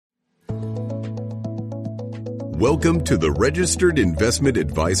Welcome to the Registered Investment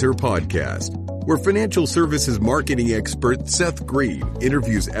Advisor Podcast, where financial services marketing expert Seth Green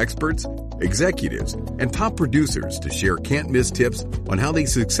interviews experts, executives, and top producers to share can't-miss tips on how they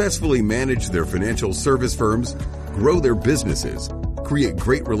successfully manage their financial service firms, grow their businesses, create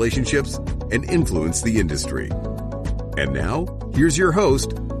great relationships, and influence the industry. And now, here's your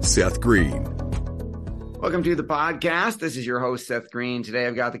host, Seth Green. Welcome to the podcast. This is your host, Seth Green. Today,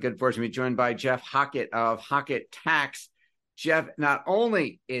 I've got the good fortune to be joined by Jeff Hockett of Hockett Tax. Jeff, not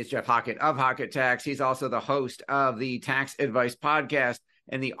only is Jeff Hockett of Hockett Tax, he's also the host of the Tax Advice Podcast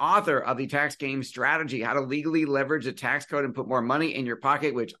and the author of the Tax Game Strategy, How to Legally Leverage the Tax Code and Put More Money in Your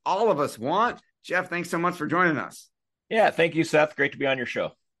Pocket, which all of us want. Jeff, thanks so much for joining us. Yeah, thank you, Seth. Great to be on your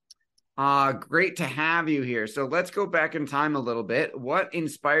show. Great to have you here. So let's go back in time a little bit. What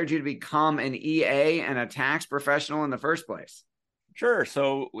inspired you to become an EA and a tax professional in the first place? Sure.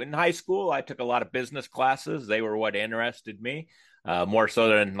 So in high school, I took a lot of business classes. They were what interested me, more so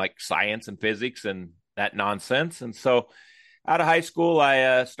than like science and physics and that nonsense. And so out of high school,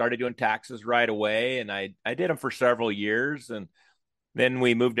 I started doing taxes right away, and I did them for several years. And then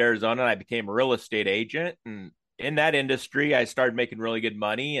we moved to Arizona, and I became a real estate agent. And in that industry, I started making really good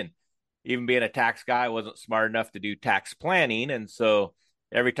money. And even being a tax guy, I wasn't smart enough to do tax planning. And so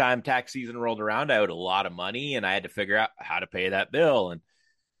every time tax season rolled around, I owed a lot of money and I had to figure out how to pay that bill. And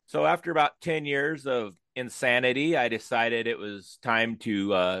so after about 10 years of insanity, I decided it was time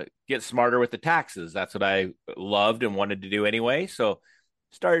to get smarter with the taxes. That's what I loved and wanted to do anyway. So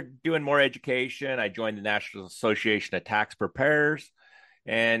started doing more education. I joined the National Association of Tax Preparers.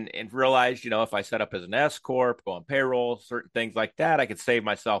 And realized, if I set up as an S Corp, go on payroll, certain things like that, I could save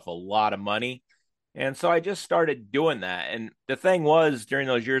myself a lot of money. And so I just started doing that. And the thing was, during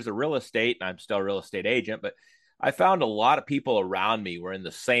those years of real estate, and I'm still a real estate agent, but I found a lot of people around me were in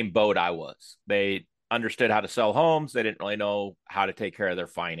the same boat I was. They understood how to sell homes. They didn't really know how to take care of their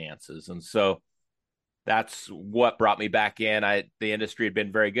finances. And so that's what brought me back in. The industry had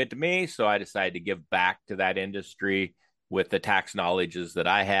been very good to me, so I decided to give back to that industry with the tax knowledges that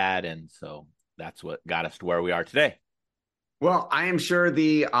I had. And so that's what got us to where we are today. Well, I am sure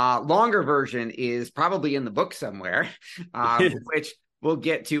the longer version is probably in the book somewhere, which we'll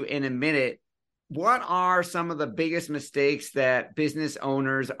get to in a minute. What are some of the biggest mistakes that business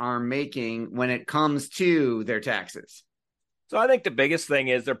owners are making when it comes to their taxes? So I think the biggest thing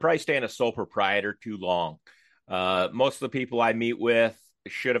is they're probably staying a sole proprietor too long. Most of the people I meet with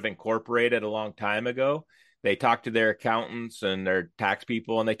should have incorporated a long time ago. They talk to their accountants and their tax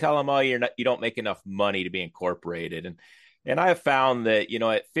people, and they tell them, "Oh, you don't make enough money to be incorporated." And I have found that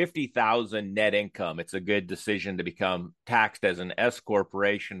at 50,000 net income, it's a good decision to become taxed as an S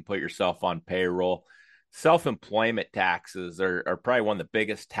corporation. Put yourself on payroll. Self-employment taxes are probably one of the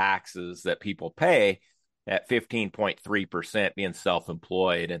biggest taxes that people pay at 15.3% being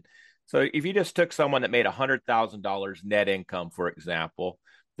self-employed. And so if you just took someone that made $100,000 net income, for example.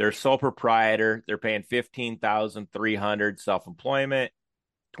 They're sole proprietor. They're paying $15,300 self-employment,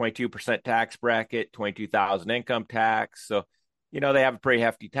 22% tax bracket, $22,000 income tax. So, they have a pretty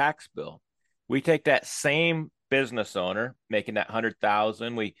hefty tax bill. We take that same business owner making that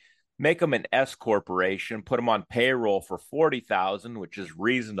 $100,000, we make them an S corporation, put them on payroll for $40,000, which is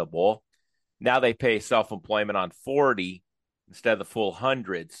reasonable. Now they pay self-employment on $40,000 instead of the full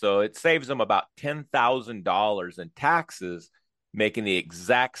 $100,000. So it saves them about $10,000 in taxes, making the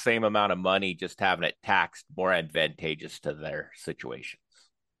exact same amount of money, just having it taxed more advantageous to their situations.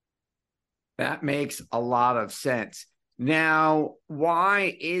 That makes a lot of sense. Now,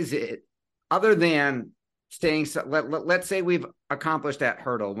 why is it, other than staying, let's say we've accomplished that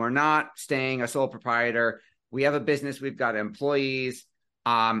hurdle. We're not staying a sole proprietor. We have a business. We've got employees.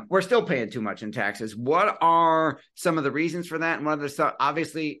 We're still paying too much in taxes. What are some of the reasons for that? And one of the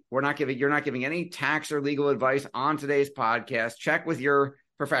obviously you're not giving any tax or legal advice on today's podcast. Check with your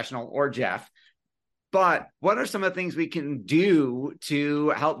professional or Jeff. But what are some of the things we can do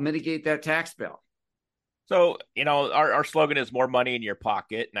to help mitigate that tax bill? So, our slogan is more money in your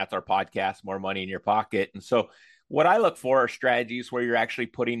pocket, and that's our podcast, more money in your pocket. And so what I look for are strategies where you're actually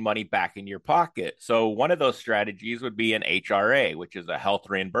putting money back in your pocket. So one of those strategies would be an HRA, which is a health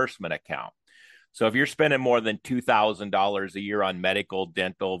reimbursement account. So if you're spending more than $2,000 a year on medical,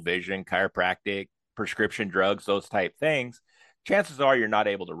 dental, vision, chiropractic, prescription drugs, those type things, chances are you're not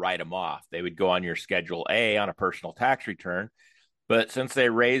able to write them off. They would go on your Schedule A on a personal tax return. But since they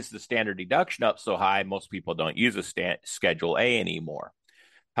raised the standard deduction up so high, most people don't use a Schedule A anymore.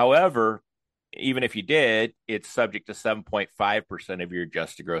 However, even if you did, it's subject to 7.5% of your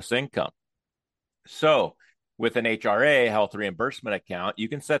adjusted gross income. So With an HRA, health reimbursement account, you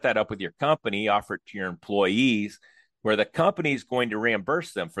can set that up with your company, offer it to your employees, where the company is going to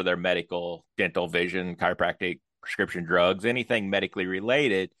reimburse them for their medical, dental, vision, chiropractic, prescription drugs, anything medically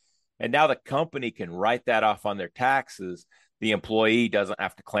related. And now the company can write that off on their taxes. The employee doesn't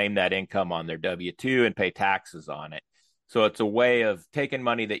have to claim that income on their W-2 and pay taxes on it. So it's a way of taking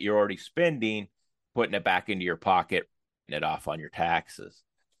money that you're already spending, putting it back into your pocket, and it off on your taxes.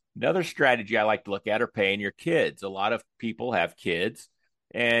 Another strategy I like to look at are paying your kids. A lot of people have kids.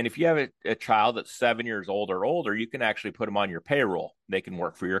 And if you have a child that's 7 years old or older, you can actually put them on your payroll. They can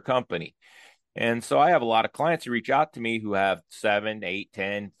work for your company. And so I have a lot of clients who reach out to me who have 7, 8,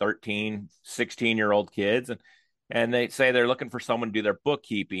 10, 13, 16-year-old kids. And they say they're looking for someone to do their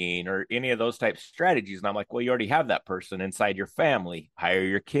bookkeeping or any of those types of strategies. And I'm like, well, you already have that person inside your family. Hire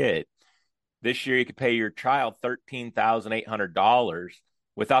your kid. This year, you could pay your child $13,800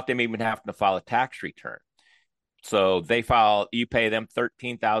 without them even having to file a tax return. So you pay them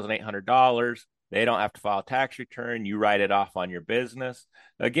 $13,800. They don't have to file a tax return. You write it off on your business.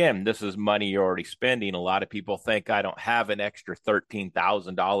 Again, this is money you're already spending. A lot of people think I don't have an extra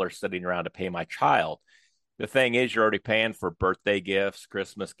 $13,000 sitting around to pay my child. The thing is, you're already paying for birthday gifts,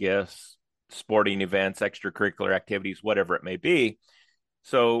 Christmas gifts, sporting events, extracurricular activities, whatever it may be.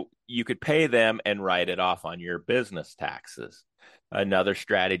 So you could pay them and write it off on your business taxes. Another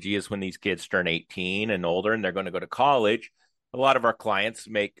strategy is when these kids turn 18 and older and they're going to go to college. A lot of our clients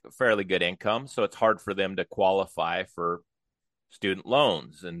make fairly good income, so it's hard for them to qualify for student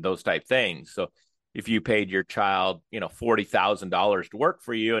loans and those type things. So if you paid your child, $40,000 to work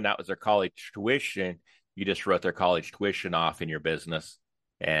for you and that was their college tuition, you just wrote their college tuition off in your business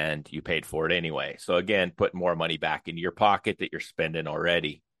and you paid for it anyway. So again, put more money back into your pocket that you're spending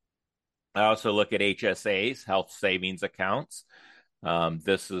already. I also look at HSAs, health savings accounts.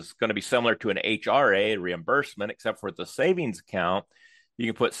 This is going to be similar to an HRA reimbursement, except for it's a savings account. You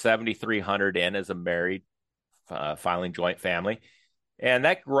can put $7,300 in as a married filing joint family, and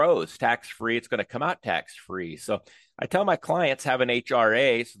that grows tax-free. It's going to come out tax-free. So I tell my clients, have an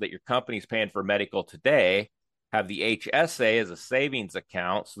HRA so that your company's paying for medical today. Have the HSA as a savings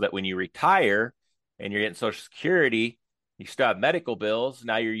account so that when you retire and you're getting Social Security, you still have medical bills.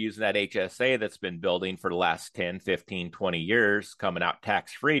 Now you're using that HSA that's been building for the last 10, 15, 20 years, coming out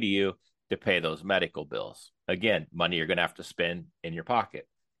tax-free to you to pay those medical bills. Again, money you're going to have to spend in your pocket.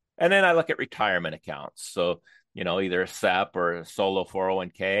 And then I look at retirement accounts. So, either a SEP or a solo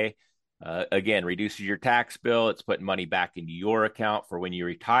 401k. Again, reduces your tax bill. It's putting money back into your account for when you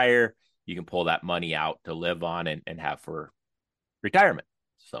retire. You can pull that money out to live on and have for retirement.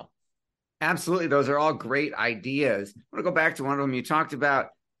 So. Absolutely. Those are all great ideas. I want to go back to one of them. You talked about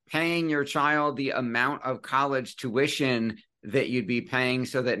paying your child the amount of college tuition that you'd be paying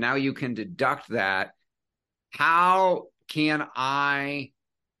so that now you can deduct that. Have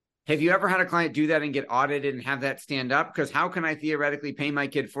you ever had a client do that and get audited and have that stand up? Because how can I theoretically pay my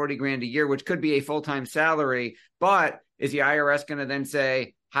kid $40,000 a year, which could be a full-time salary, but is the IRS going to then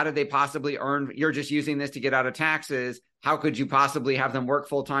say, how did they possibly earn? You're just using this to get out of taxes. How could you possibly have them work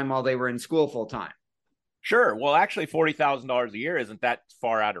full-time while they were in school full-time? Sure. Well, actually, $40,000 a year isn't that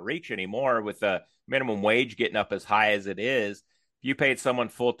far out of reach anymore with the minimum wage getting up as high as it is. If you paid someone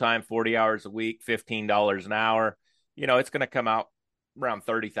full-time 40 hours a week, $15 an hour, it's going to come out around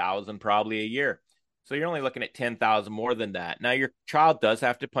 $30,000 probably a year. So you're only looking at $10,000 more than that. Now, your child does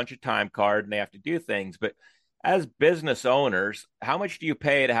have to punch a time card and they have to do things, but as business owners, how much do you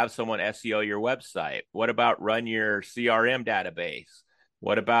pay to have someone SEO your website? What about run your CRM database?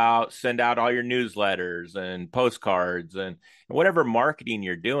 What about send out all your newsletters and postcards and whatever marketing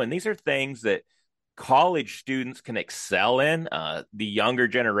you're doing? These are things that college students can excel in. The younger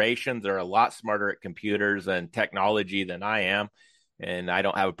generations are a lot smarter at computers and technology than I am, and I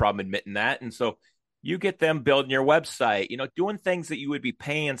don't have a problem admitting that. And so you get them building your website, doing things that you would be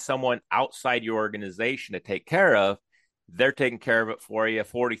paying someone outside your organization to take care of. They're taking care of it for you.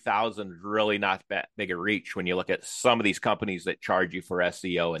 40,000 is really not that big a reach when you look at some of these companies that charge you for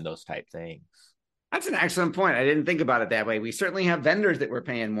SEO and those type things. That's an excellent point. I didn't think about it that way. We certainly have vendors that we're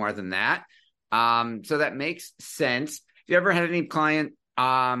paying more than that. So that makes sense. Have you ever had any client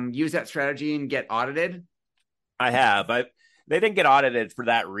use that strategy and get audited? I have. They didn't get audited for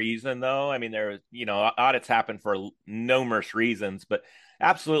that reason, though. I mean, there was, audits happen for numerous reasons, but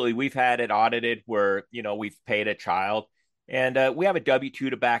absolutely, we've had it audited where, we've paid a child and we have a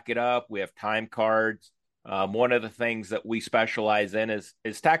W-2 to back it up. We have time cards. One of the things that we specialize in is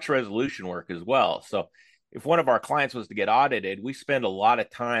tax resolution work as well. So if one of our clients was to get audited, we spend a lot of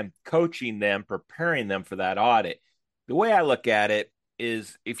time coaching them, preparing them for that audit. The way I look at it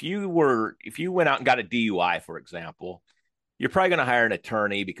is if you went out and got a DUI, for example, you're probably going to hire an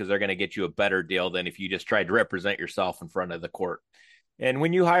attorney because they're going to get you a better deal than if you just tried to represent yourself in front of the court. And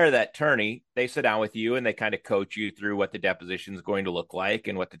when you hire that attorney, they sit down with you and they kind of coach you through what the deposition is going to look like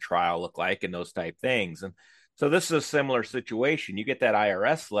and what the trial look like and those type things. And so this is a similar situation. You get that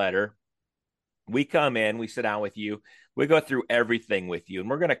IRS letter. We come in, we sit down with you, we go through everything with you, and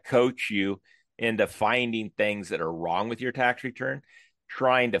we're going to coach you into finding things that are wrong with your tax return,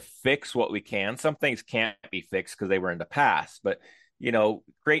 trying to fix what we can. Some things can't be fixed because they were in the past, but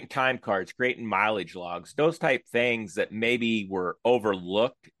creating time cards, creating mileage logs, those type things that maybe were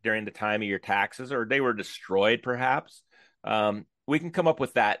overlooked during the time of your taxes or they were destroyed perhaps. We can come up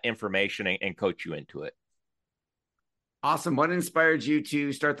with that information and coach you into it. Awesome. What inspired you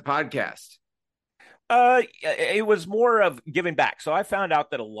to start the podcast? It was more of giving back. So I found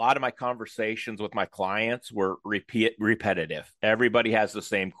out that a lot of my conversations with my clients were repetitive. Everybody has the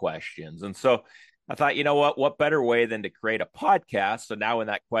same questions. And so I thought, what better way than to create a podcast? So now when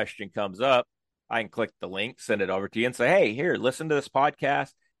that question comes up, I can click the link, send it over to you and say, hey, here, listen to this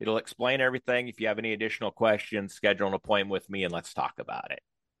podcast. It'll explain everything. If you have any additional questions, schedule an appointment with me and let's talk about it.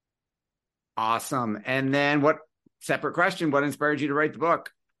 Awesome. And then what inspired you to write the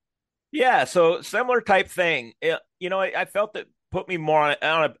book? Yeah, so similar type thing. I felt that put me more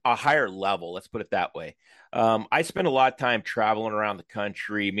on a higher level. Let's put it that way. I spent a lot of time traveling around the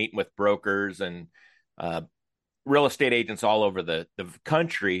country, meeting with brokers and real estate agents all over the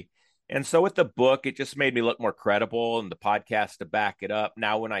country. And so with the book, it just made me look more credible and the podcast to back it up.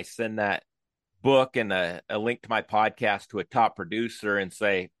 Now, when I send that book and a link to my podcast to a top producer and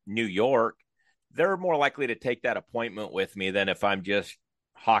say New York, they're more likely to take that appointment with me than if I'm just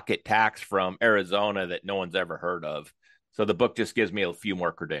Hockett Tax from Arizona that no one's ever heard of. So the book just gives me a few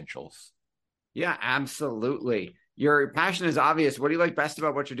more credentials. Yeah, absolutely. Your passion is obvious. What do you like best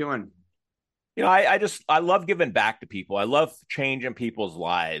about what you're doing? I love giving back to people. I love changing people's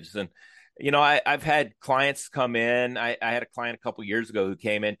lives. And, I've had clients come in. I had a client a couple of years ago who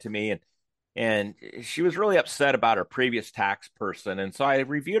came in to me and she was really upset about her previous tax person. And so I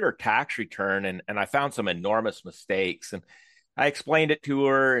reviewed her tax return and I found some enormous mistakes. And I explained it to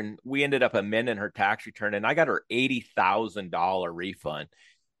her and we ended up amending her tax return and I got her $80,000 refund.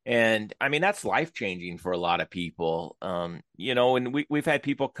 And I mean, that's life-changing for a lot of people. And we've had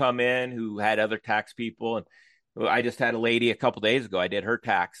people come in who had other tax people. And I just had a lady a couple of days ago, I did her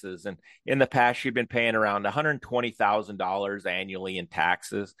taxes. And in the past, she'd been paying around $120,000 annually in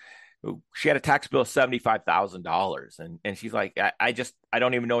taxes. She had a tax bill of $75,000. And she's like, I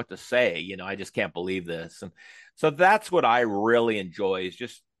don't even know what to say. I just can't believe this. And so that's what I really enjoy is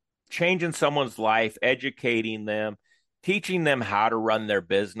just changing someone's life, educating them, teaching them how to run their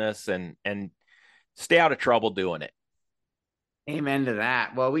business and stay out of trouble doing it. Amen to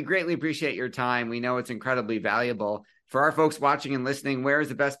that. Well, we greatly appreciate your time. We know it's incredibly valuable. For our folks watching and listening, where is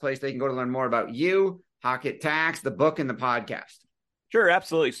the best place they can go to learn more about you, Hockett Tax, the book, and the podcast? Sure,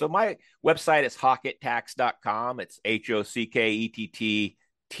 absolutely. So my website is hockettax.com. It's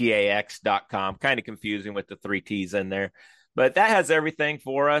HOCKETTTAX.com. Kind of confusing with the 3 T's in there. But that has everything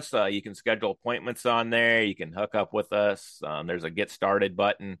for us. You can schedule appointments on there. You can hook up with us. There's a get started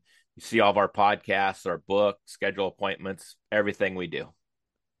button. You see all of our podcasts, our book, schedule appointments, everything we do.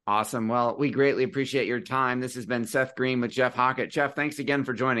 Awesome. Well, we greatly appreciate your time. This has been Seth Green with Jeff Hockett. Jeff, thanks again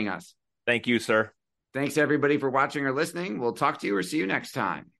for joining us. Thank you, sir. Thanks, everybody, for watching or listening. We'll talk to you or see you next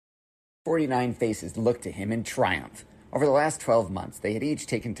time. 49 faces looked to him in triumph. Over the last 12 months, they had each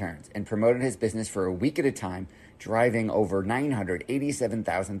taken turns and promoted his business for a week at a time, driving over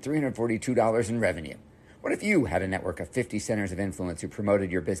 $987,342 in revenue. What if you had a network of 50 centers of influence who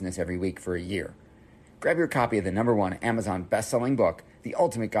promoted your business every week for a year? Grab your copy of the #1 Amazon best-selling book, The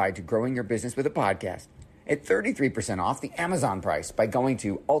Ultimate Guide to Growing Your Business with a Podcast, at 33% off the Amazon price by going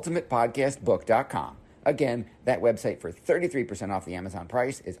to ultimatepodcastbook.com. Again, that website for 33% off the Amazon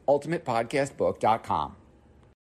price is ultimatepodcastbook.com.